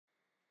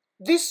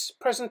This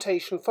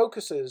presentation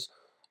focuses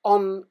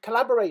on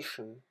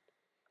collaboration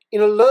in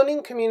a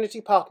learning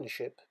community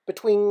partnership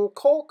between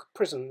Cork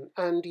Prison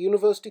and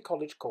University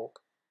College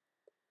Cork.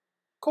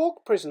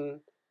 Cork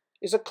Prison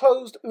is a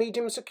closed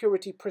medium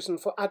security prison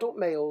for adult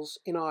males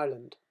in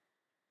Ireland,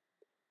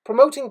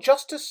 promoting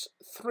justice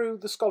through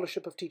the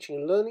Scholarship of Teaching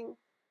and Learning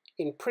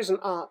in prison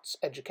arts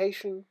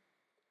education,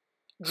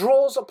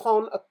 draws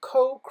upon a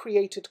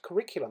co-created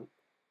curriculum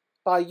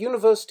by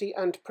university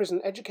and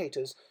prison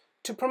educators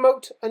to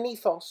promote an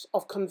ethos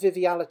of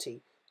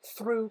conviviality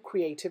through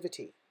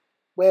creativity,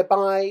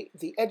 whereby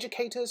the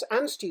educators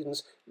and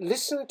students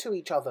listen to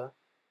each other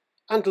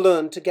and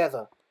learn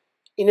together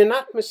in an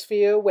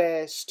atmosphere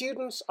where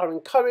students are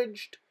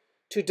encouraged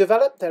to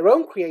develop their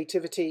own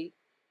creativity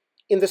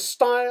in the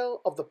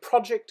style of the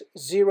Project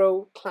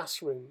Zero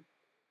classroom,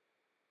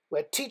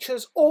 where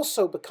teachers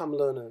also become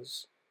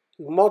learners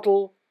who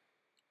model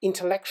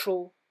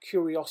intellectual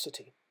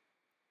curiosity.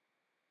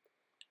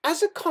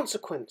 As a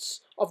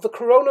consequence of the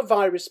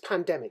coronavirus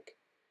pandemic,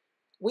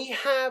 we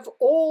have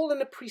all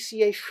an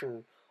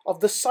appreciation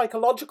of the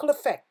psychological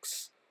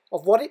effects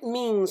of what it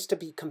means to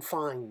be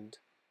confined.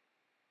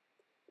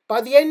 By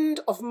the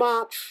end of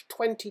March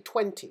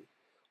 2020,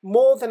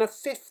 more than a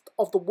fifth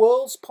of the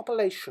world's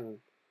population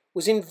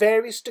was in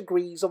various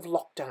degrees of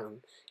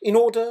lockdown in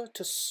order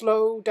to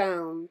slow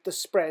down the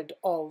spread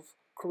of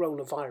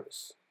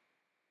coronavirus.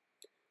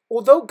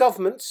 Although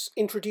governments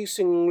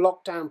introducing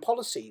lockdown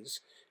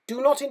policies do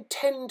not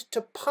intend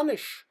to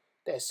punish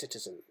their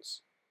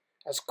citizens,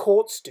 as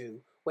courts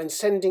do when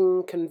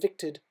sending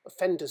convicted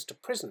offenders to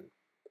prison,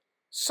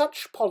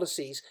 such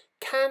policies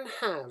can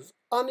have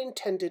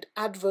unintended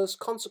adverse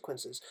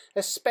consequences,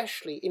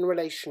 especially in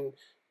relation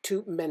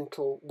to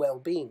mental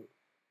well-being.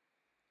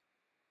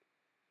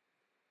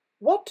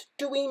 What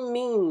do we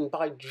mean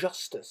by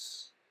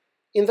justice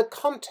in the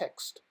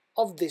context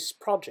of this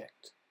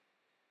project?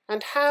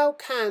 And how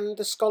can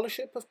the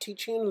Scholarship of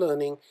Teaching and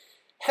Learning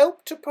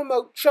help to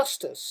promote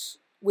justice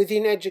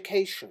within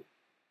education,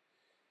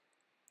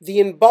 the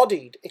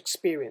embodied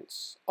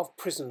experience of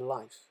prison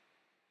life?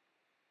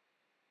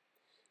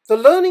 The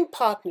Learning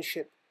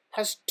Partnership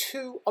has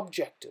two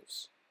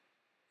objectives.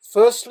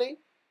 Firstly,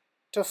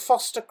 to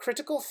foster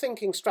critical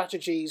thinking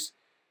strategies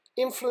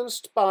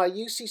influenced by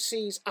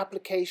UCC's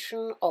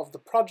application of the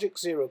Project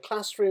Zero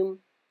classroom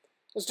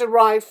as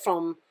derived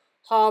from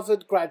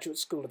Harvard Graduate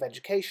School of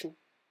Education.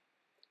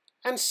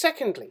 And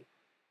secondly,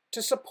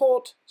 to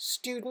support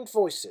student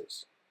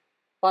voices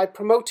by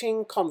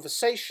promoting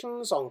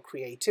conversations on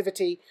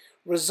creativity,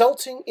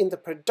 resulting in the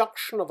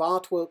production of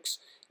artworks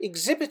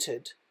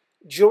exhibited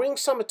during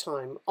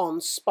summertime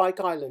on Spike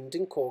Island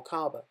in Cork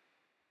Harbour.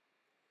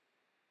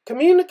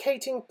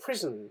 Communicating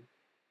prison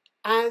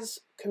as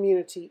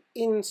community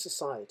in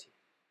society.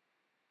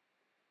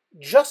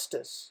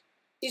 Justice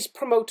is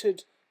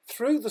promoted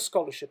through the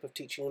Scholarship of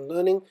Teaching and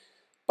Learning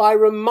by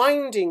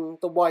reminding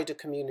the wider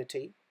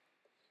community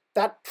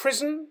that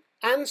prison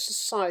and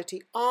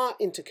society are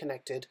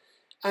interconnected,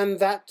 and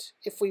that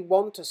if we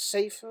want a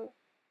safer,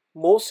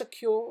 more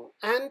secure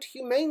and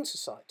humane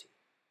society,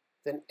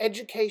 then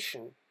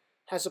education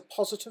has a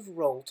positive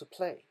role to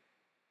play.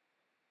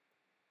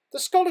 The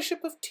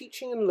Scholarship of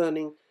Teaching and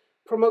Learning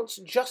promotes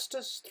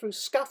justice through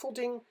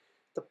scaffolding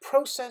the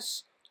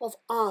process of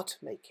art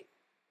making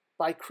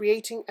by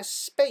creating a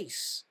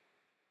space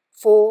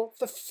for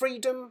the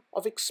freedom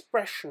of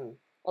expression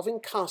of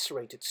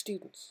incarcerated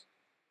students.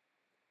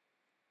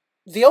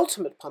 The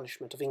ultimate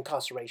punishment of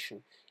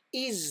incarceration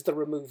is the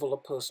removal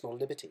of personal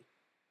liberty.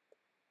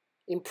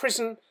 In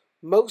prison,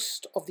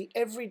 most of the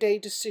everyday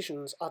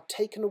decisions are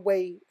taken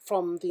away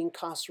from the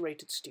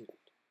incarcerated student.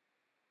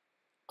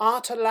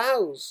 Art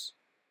allows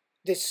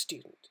this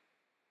student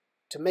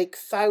to make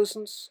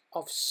thousands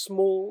of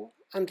small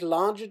and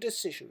larger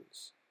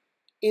decisions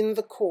in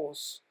the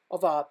course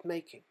of art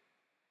making,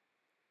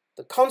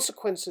 the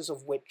consequences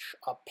of which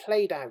are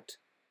played out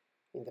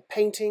in the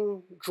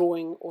painting,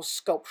 drawing or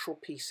sculptural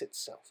piece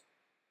itself.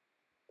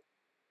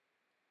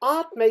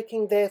 Art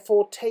making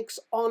therefore takes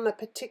on a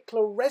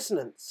particular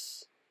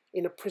resonance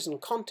in a prison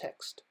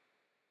context,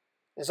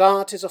 as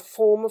art is a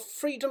form of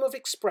freedom of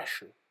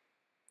expression,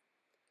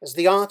 as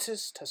the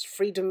artist has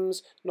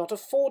freedoms not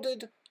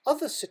afforded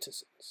other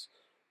citizens,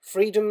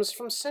 freedoms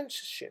from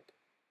censorship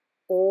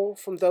or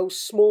from those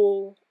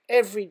small,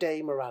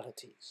 everyday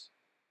moralities.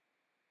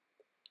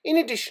 In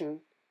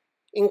addition,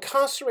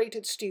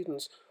 incarcerated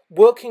students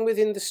working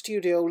within the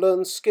studio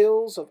learn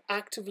skills of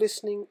active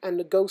listening and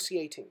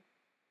negotiating,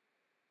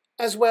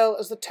 as well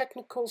as the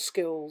technical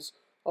skills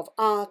of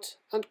art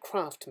and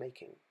craft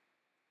making.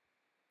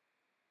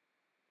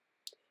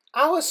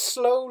 Our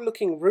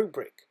slow-looking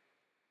rubric,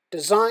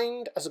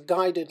 designed as a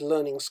guided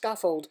learning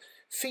scaffold,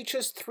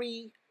 features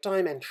 3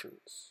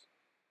 dimensions.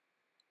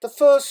 The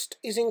first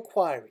is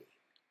inquiry,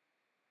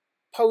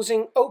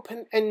 posing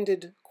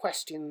open-ended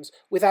questions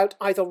without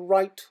either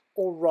right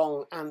or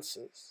wrong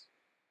answers.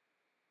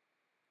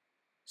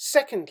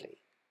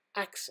 Secondly,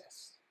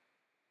 access,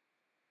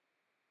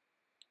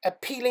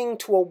 appealing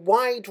to a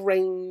wide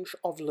range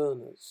of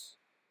learners.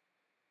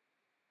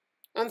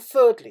 And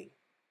thirdly,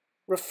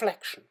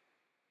 reflection.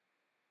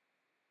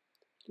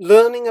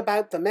 Learning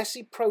about the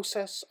messy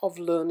process of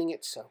learning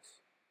itself.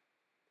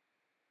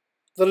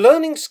 The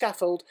learning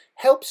scaffold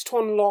helps to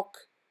unlock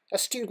a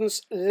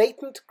student's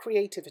latent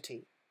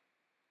creativity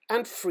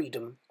and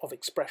freedom of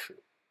expression.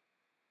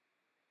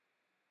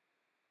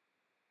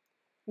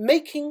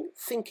 Making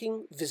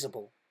thinking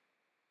visible.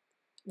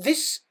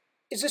 This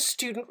is a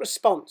student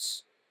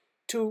response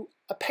to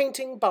a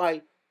painting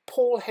by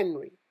Paul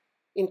Henry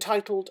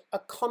entitled A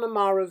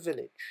Connemara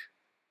Village.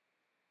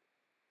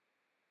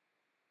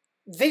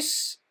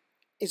 This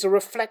is a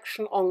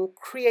reflection on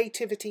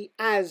creativity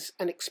as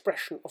an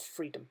expression of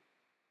freedom.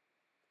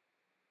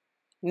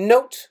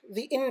 Note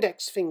the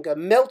index finger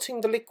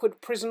melting the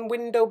liquid prison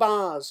window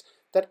bars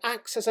that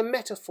acts as a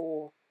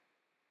metaphor,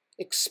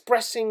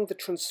 expressing the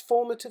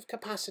transformative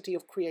capacity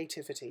of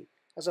creativity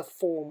as a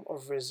form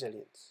of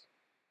resilience.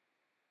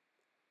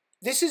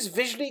 This is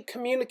visually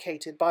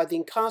communicated by the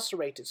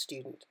incarcerated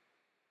student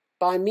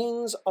by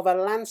means of a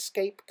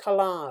landscape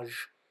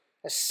collage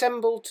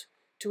assembled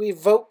to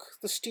evoke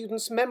the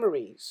student's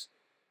memories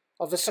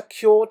of a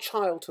secure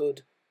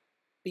childhood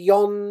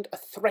beyond a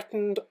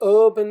threatened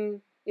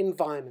urban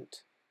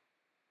environment.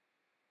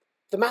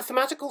 The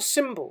mathematical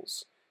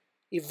symbols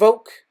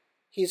evoke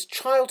his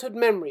childhood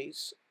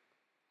memories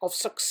of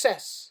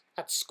success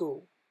at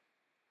school.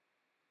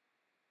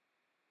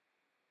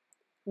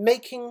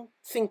 Making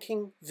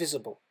thinking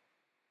visible.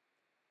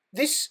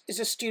 This is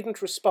a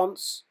student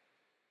response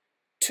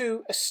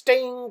to a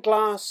stained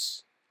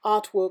glass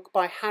artwork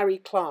by Harry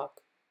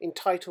Clarke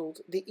entitled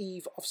The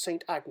Eve of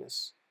St.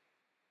 Agnes.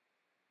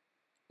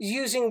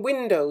 Using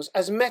windows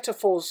as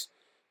metaphors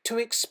to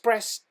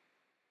express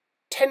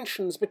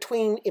tensions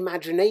between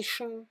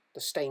imagination,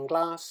 the stained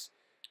glass,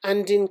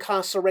 and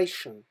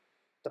incarceration,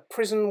 the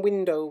prison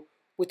window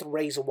with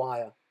razor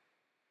wire.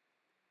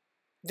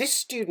 This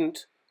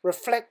student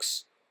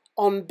reflects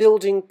on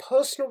building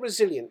personal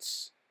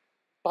resilience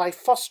by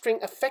fostering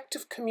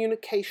effective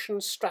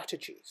communication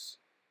strategies.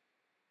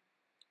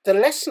 The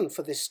lesson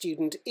for this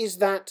student is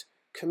that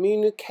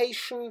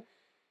communication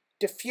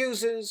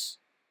diffuses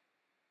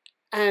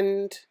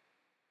and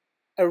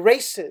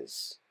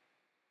erases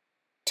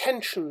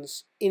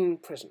tensions in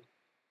prison.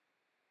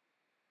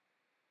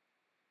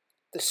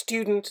 The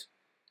student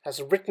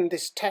has written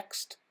this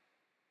text.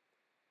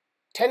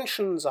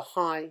 Tensions are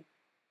high,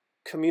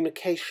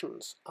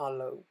 communications are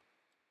low.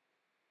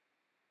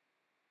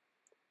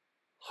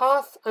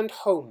 Hearth and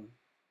home.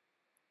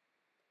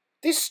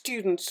 This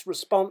student's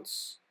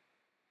response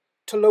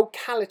to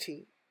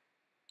locality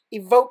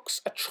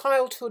evokes a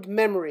childhood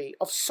memory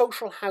of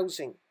social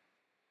housing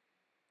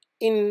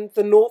in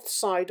the north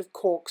side of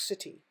Cork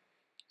City,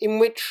 in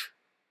which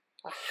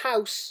a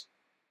house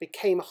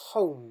became a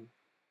home.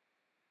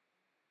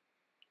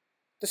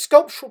 The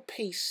sculptural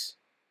piece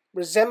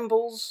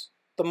resembles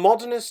the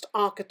modernist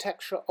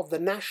architecture of the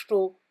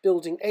National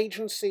Building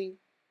Agency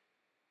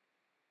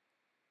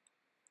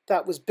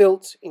that was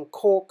built in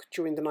Cork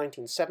during the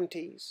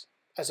 1970s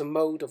as a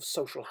mode of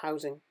social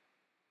housing.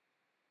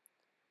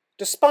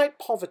 Despite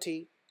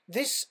poverty,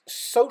 this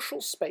social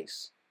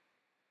space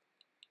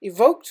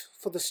evoked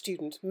for the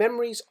student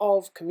memories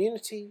of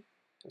community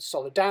and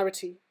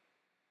solidarity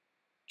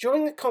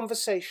during a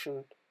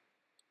conversation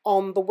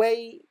on the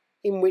way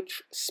in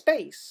which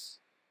space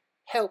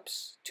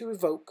helps to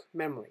evoke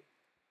memory.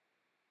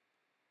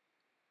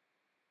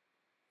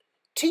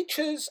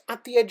 Teachers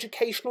at the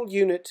educational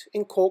unit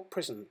in Cork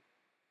Prison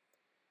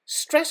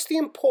stress the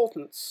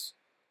importance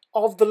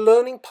of the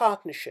learning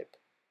partnership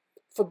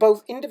for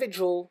both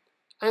individual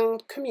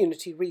and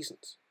community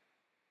reasons.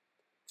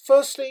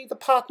 Firstly, the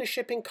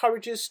partnership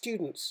encourages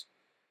students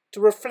to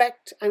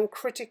reflect and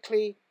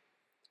critically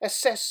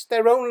assess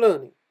their own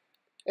learning,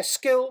 a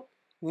skill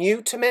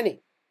new to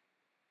many.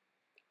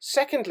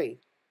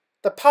 Secondly,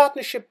 the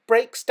partnership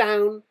breaks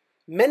down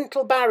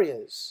mental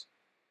barriers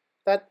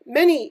that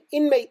many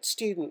inmate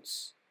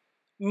students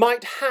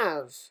might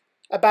have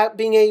about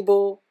being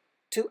able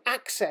to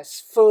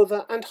access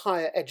further and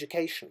higher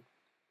education.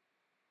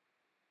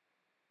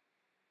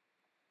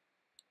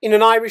 In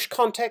an Irish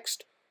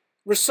context,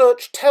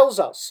 research tells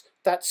us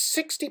that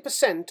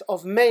 60%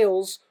 of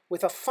males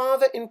with a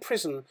father in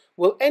prison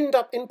will end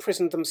up in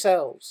prison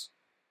themselves.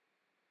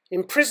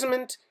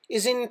 Imprisonment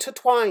is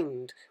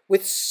intertwined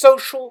with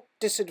social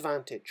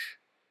disadvantage,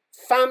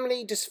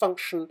 family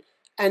dysfunction,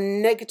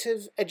 and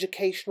negative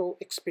educational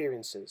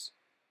experiences.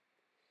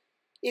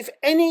 If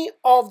any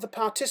of the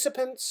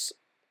participants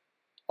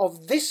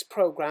of this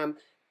program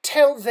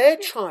tell their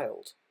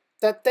child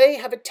that they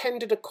have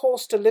attended a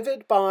course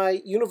delivered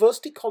by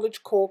University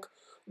College Cork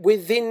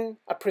within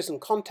a prison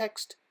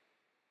context,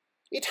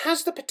 it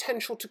has the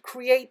potential to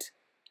create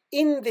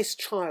in this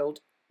child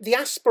the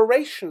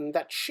aspiration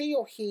that she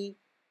or he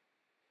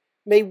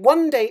may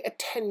one day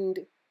attend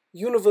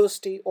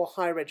university or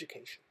higher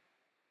education.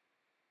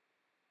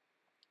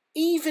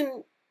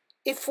 Even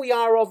if we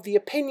are of the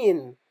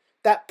opinion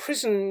that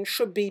prison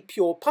should be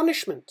pure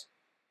punishment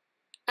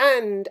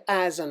and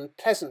as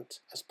unpleasant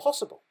as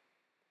possible,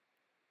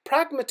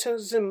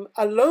 pragmatism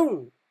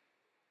alone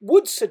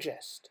would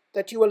suggest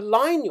that you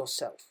align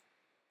yourself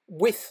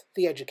with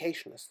the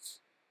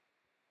educationists.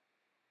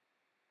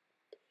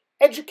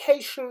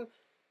 Education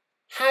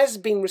has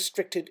been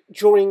restricted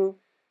during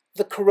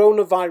the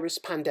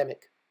coronavirus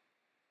pandemic.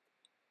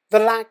 The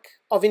lack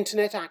of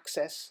internet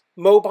access,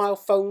 mobile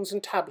phones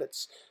and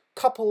tablets,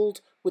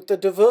 coupled with the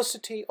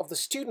diversity of the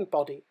student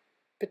body,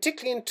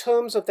 particularly in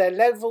terms of their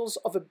levels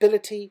of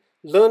ability,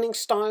 learning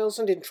styles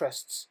and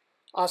interests,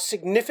 are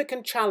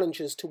significant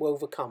challenges to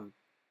overcome.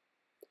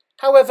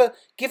 However,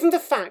 given the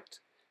fact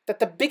that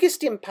the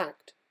biggest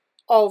impact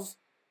of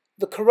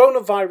the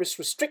coronavirus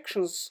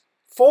restrictions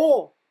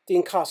for the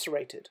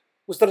incarcerated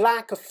was the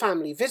lack of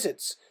family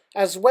visits,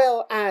 as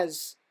well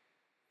as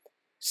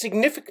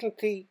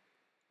significantly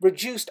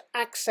reduced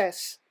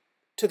access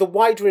to the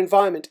wider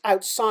environment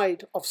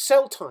outside of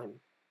cell time,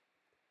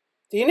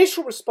 the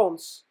initial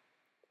response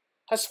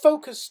has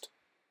focused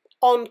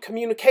on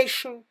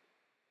communication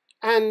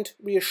and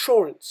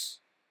reassurance,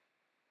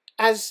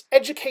 as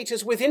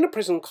educators within a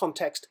prison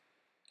context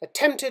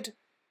attempted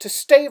to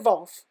stave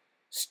off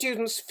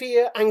students'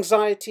 fear,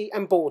 anxiety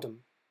and boredom.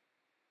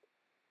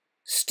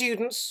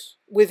 Students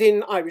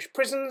within Irish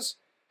prisons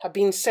have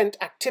been sent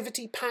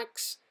activity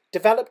packs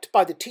developed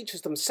by the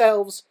teachers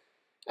themselves,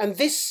 and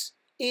this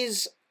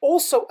is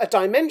also a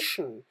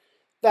dimension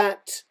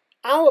that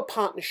our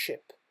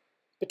partnership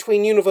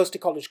between University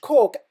College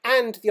Cork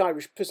and the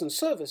Irish Prison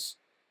Service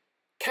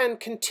can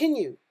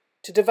continue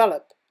to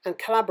develop and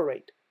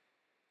collaborate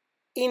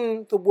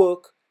in the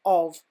work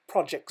of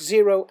Project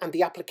Zero and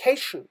the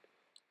application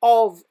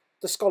of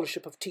the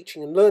Scholarship of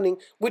Teaching and Learning,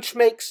 which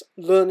makes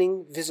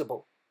learning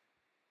visible.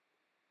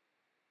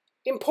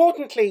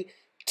 Importantly,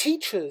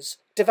 teachers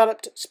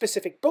developed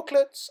specific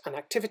booklets and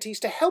activities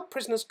to help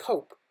prisoners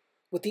cope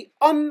with the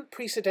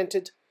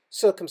unprecedented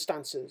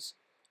circumstances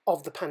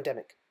of the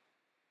pandemic.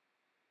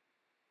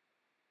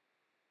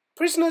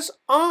 Prisoners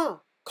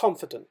are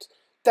confident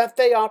that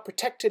they are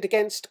protected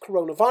against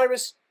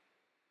coronavirus,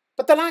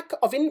 but the lack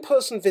of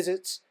in-person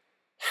visits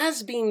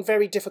has been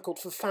very difficult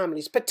for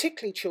families,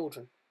 particularly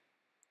children.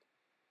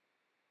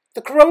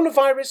 The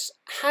coronavirus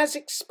has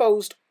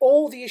exposed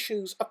all the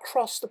issues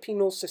across the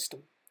penal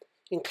system,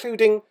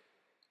 including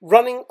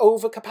running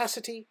over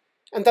capacity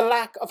and the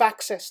lack of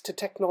access to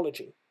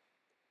technology.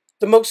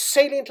 The most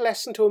salient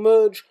lesson to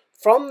emerge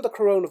from the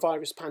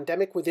coronavirus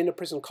pandemic within a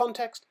prison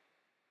context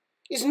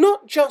is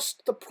not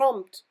just the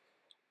prompt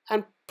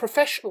and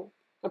professional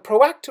and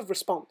proactive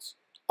response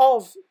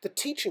of the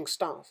teaching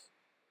staff,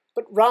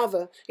 but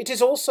rather it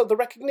is also the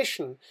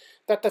recognition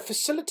that the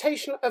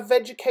facilitation of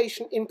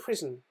education in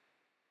prison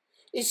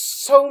is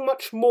so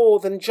much more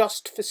than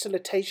just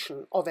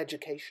facilitation of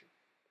education.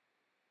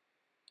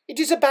 It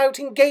is about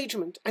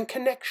engagement and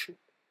connection,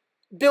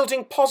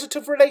 building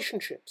positive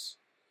relationships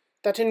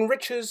that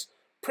enriches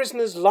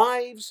prisoners'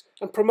 lives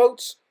and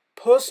promotes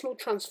personal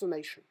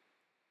transformation.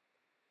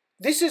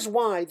 This is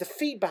why the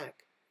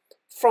feedback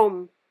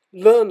from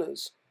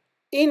learners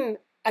in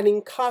an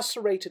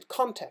incarcerated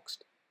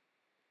context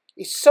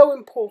is so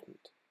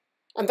important,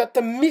 and that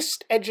the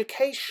missed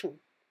education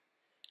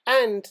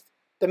and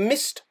the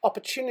missed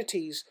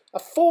opportunities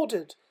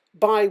afforded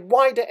by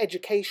wider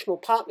educational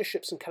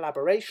partnerships and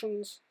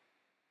collaborations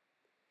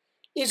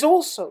is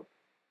also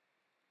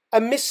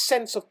a missed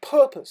sense of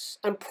purpose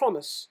and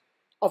promise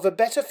of a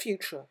better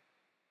future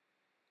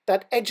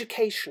that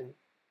education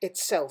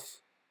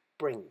itself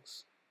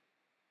brings.